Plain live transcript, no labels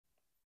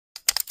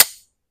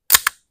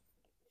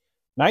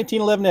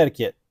1911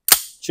 etiquette.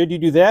 Should you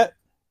do that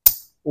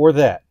or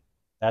that?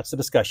 That's the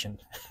discussion.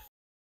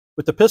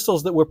 With the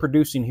pistols that we're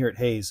producing here at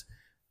Hayes,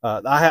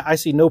 I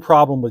see no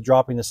problem with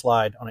dropping the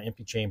slide on an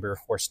empty chamber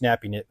or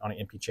snapping it on an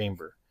empty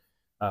chamber.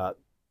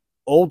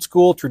 Old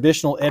school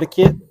traditional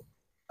etiquette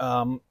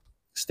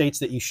states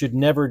that you should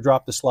never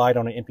drop the slide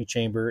on an empty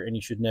chamber and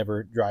you should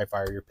never dry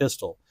fire your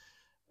pistol.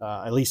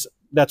 At least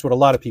that's what a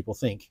lot of people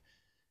think.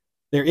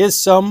 There is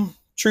some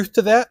truth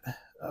to that,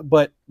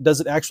 but does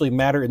it actually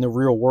matter in the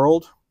real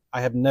world?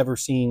 I have never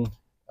seen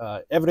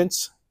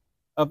evidence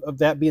of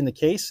that being the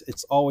case.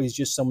 It's always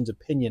just someone's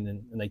opinion,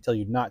 and they tell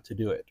you not to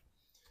do it.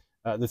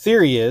 The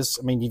theory is,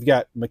 I mean, you've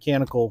got a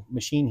mechanical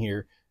machine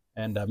here,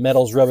 and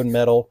metal's rubbing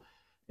metal,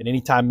 and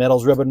anytime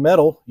metal's rubbing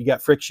metal, you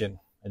got friction.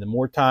 And the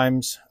more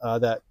times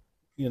the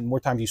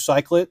more times you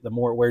cycle it, the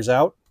more it wears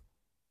out.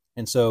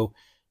 And so,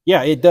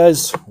 yeah, it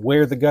does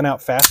wear the gun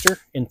out faster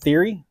in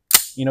theory,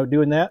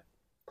 doing that.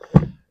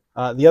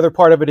 The other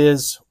part of it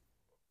is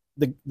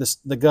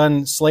the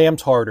gun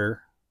slams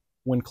harder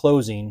when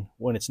closing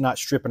when it's not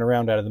stripping a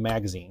round out of the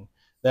magazine.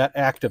 That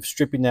act of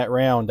stripping that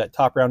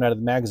top round out of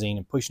the magazine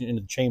and pushing it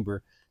into the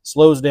chamber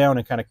slows down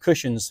and kind of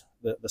cushions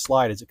the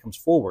slide as it comes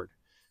forward.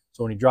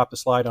 So when you drop the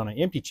slide on an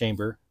empty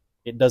chamber,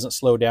 it doesn't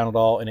slow down at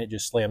all and it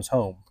just slams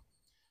home.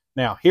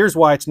 Now, here's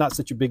why it's not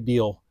such a big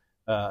deal,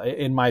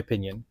 in my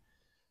opinion.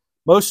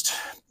 Most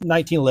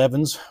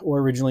 1911s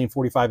were originally in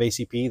 45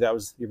 ACP. That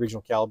was the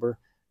original caliber.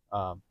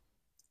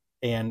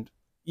 And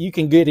you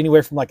can get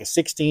anywhere from like a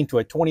 16 to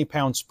a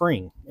 20-pound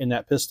spring in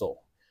that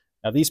pistol.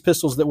 Now, these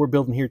pistols that we're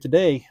building here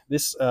today,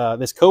 this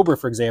Cobra,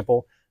 for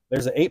example,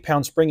 there's an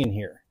 8-pound spring in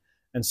here.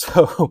 And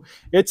so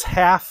it's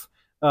half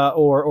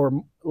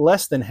or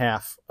less than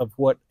half of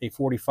what a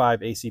 45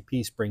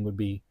 ACP spring would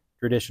be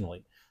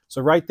traditionally.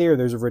 So right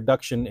there's a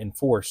reduction in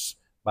force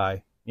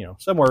by,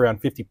 somewhere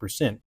around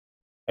 50%.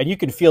 And you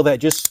can feel that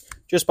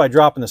just by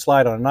dropping the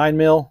slide on a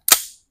 9mm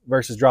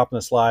versus dropping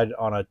the slide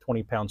on a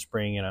 20-pound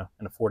spring in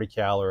a 40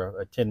 cal or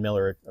a 10 mil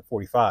or a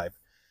 45.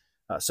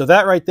 So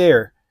that right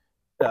there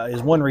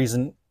is one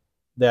reason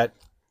that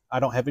I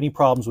don't have any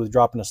problems with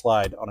dropping a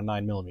slide on a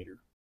 9mm.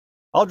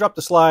 I'll drop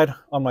the slide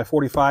on my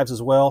 45s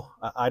as well.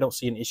 I don't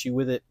see an issue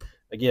with it.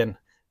 Again,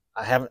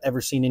 I haven't ever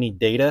seen any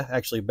data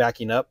actually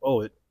backing up,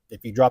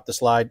 if you drop the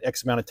slide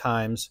X amount of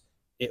times,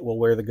 it will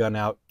wear the gun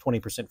out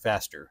 20%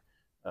 faster.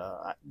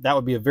 That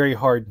would be a very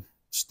hard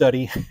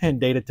study and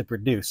data to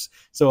produce.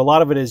 So a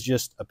lot of it is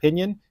just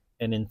opinion,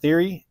 and in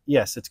theory,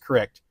 yes, it's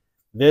correct.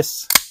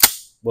 This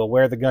will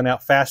wear the gun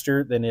out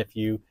faster than if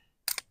you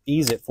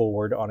ease it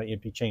forward on an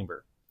empty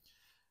chamber.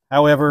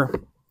 However,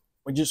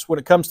 when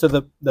it comes to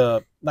the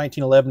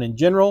 1911 in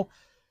general,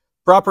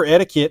 proper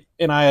etiquette,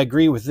 and I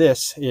agree with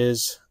this,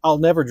 is I'll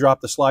never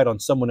drop the slide on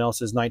someone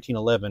else's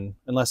 1911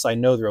 unless I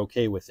know they're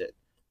okay with it.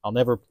 I'll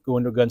never go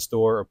into a gun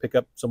store or pick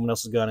up someone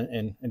else's gun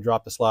and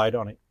drop the slide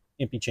on an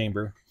empty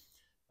chamber.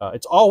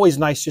 It's always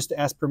nice just to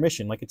ask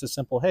permission. Like, it's a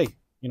simple, hey,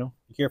 you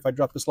care if I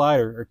drop the slide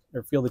or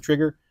feel the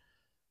trigger?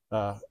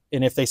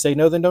 And if they say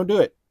no, then don't do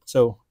it.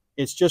 So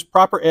it's just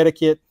proper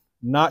etiquette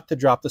not to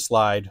drop the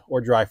slide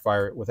or dry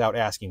fire it without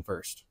asking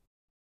first.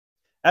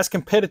 As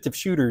competitive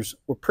shooters,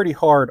 we're pretty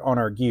hard on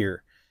our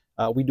gear.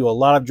 We do a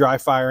lot of dry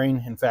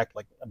firing. In fact,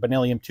 like a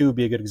Benelli M2 would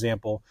be a good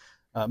example.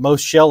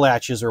 Most shell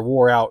latches are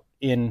wore out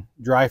in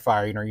dry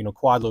firing or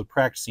quad load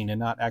practicing and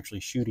not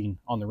actually shooting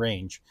on the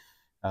range.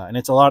 And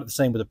it's a lot the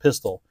same with a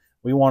pistol.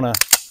 We want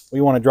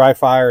to dry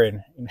fire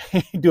and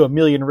do a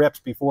million reps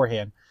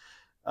beforehand.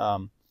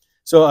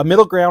 So a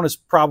middle ground is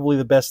probably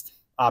the best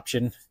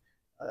option.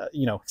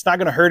 It's not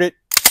going to hurt it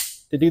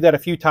to do that a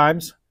few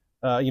times,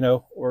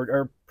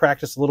 or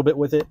practice a little bit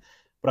with it.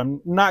 But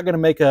I'm not going to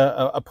make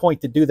a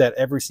point to do that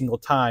every single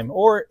time.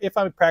 Or if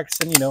I'm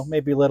practicing,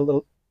 maybe let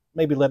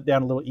it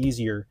down a little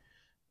easier.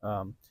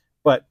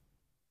 But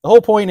the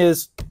whole point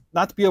is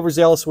not to be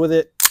overzealous with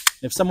it.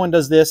 If someone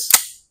does this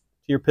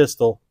to your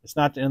pistol, it's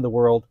not the end of the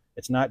world.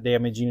 It's not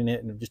damaging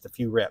it in just a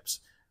few reps.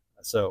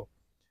 So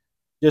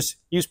just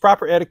use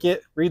proper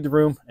etiquette, read the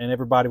room, and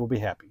everybody will be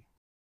happy.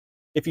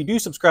 If you do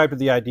subscribe to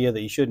the idea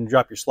that you shouldn't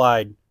drop your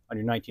slide on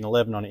your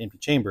 1911 on an empty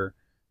chamber,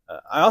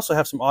 I also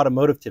have some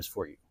automotive tips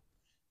for you.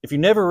 If you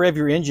never rev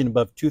your engine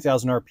above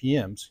 2,000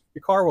 RPMs,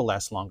 your car will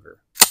last longer.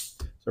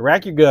 So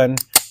rack your gun,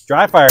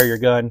 dry fire your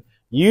gun,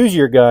 use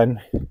your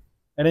gun,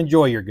 and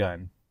enjoy your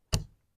gun.